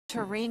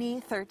Tuscany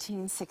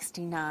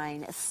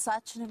 1369 is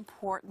such an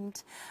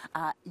important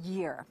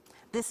year.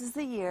 This is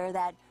the year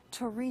that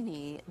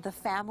Tuscany, the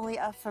family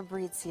of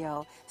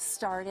Fabrizio,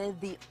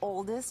 started the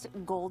oldest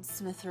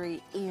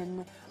goldsmithery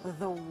in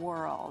the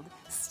world.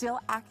 Still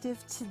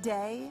active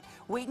today.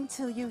 Wait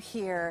until you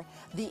hear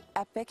the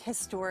epic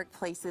historic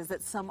places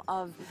that some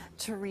of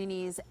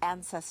Tuscany's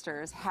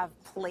ancestors have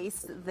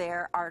placed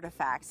their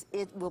artifacts.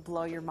 It will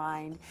blow your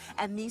mind.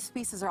 And these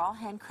pieces are all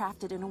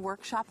handcrafted in a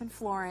workshop in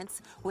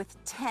Florence with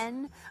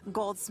 10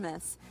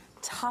 goldsmiths.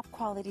 Top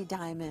quality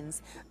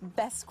diamonds,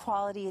 best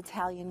quality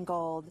Italian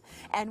gold,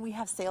 and we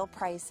have sale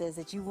prices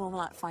that you will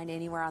not find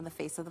anywhere on the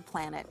face of the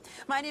planet.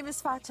 My name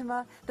is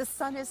Fatima. The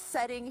sun is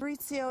setting.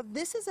 Fabrizio,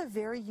 this is a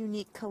very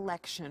unique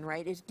collection,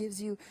 right? It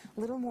gives you a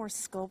little more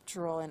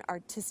sculptural and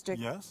artistic,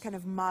 kind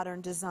of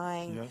modern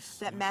design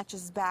that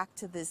matches back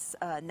to this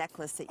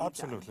necklace that you've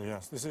done. Absolutely,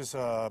 yes. This is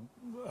a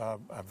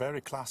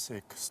very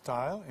classic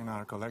style in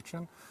our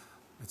collection.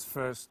 It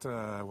first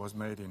was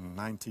made in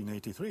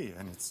 1983,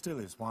 and it still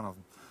is one of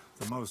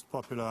the most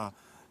popular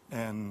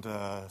and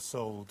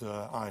sold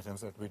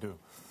items that we do.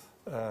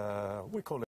 We call it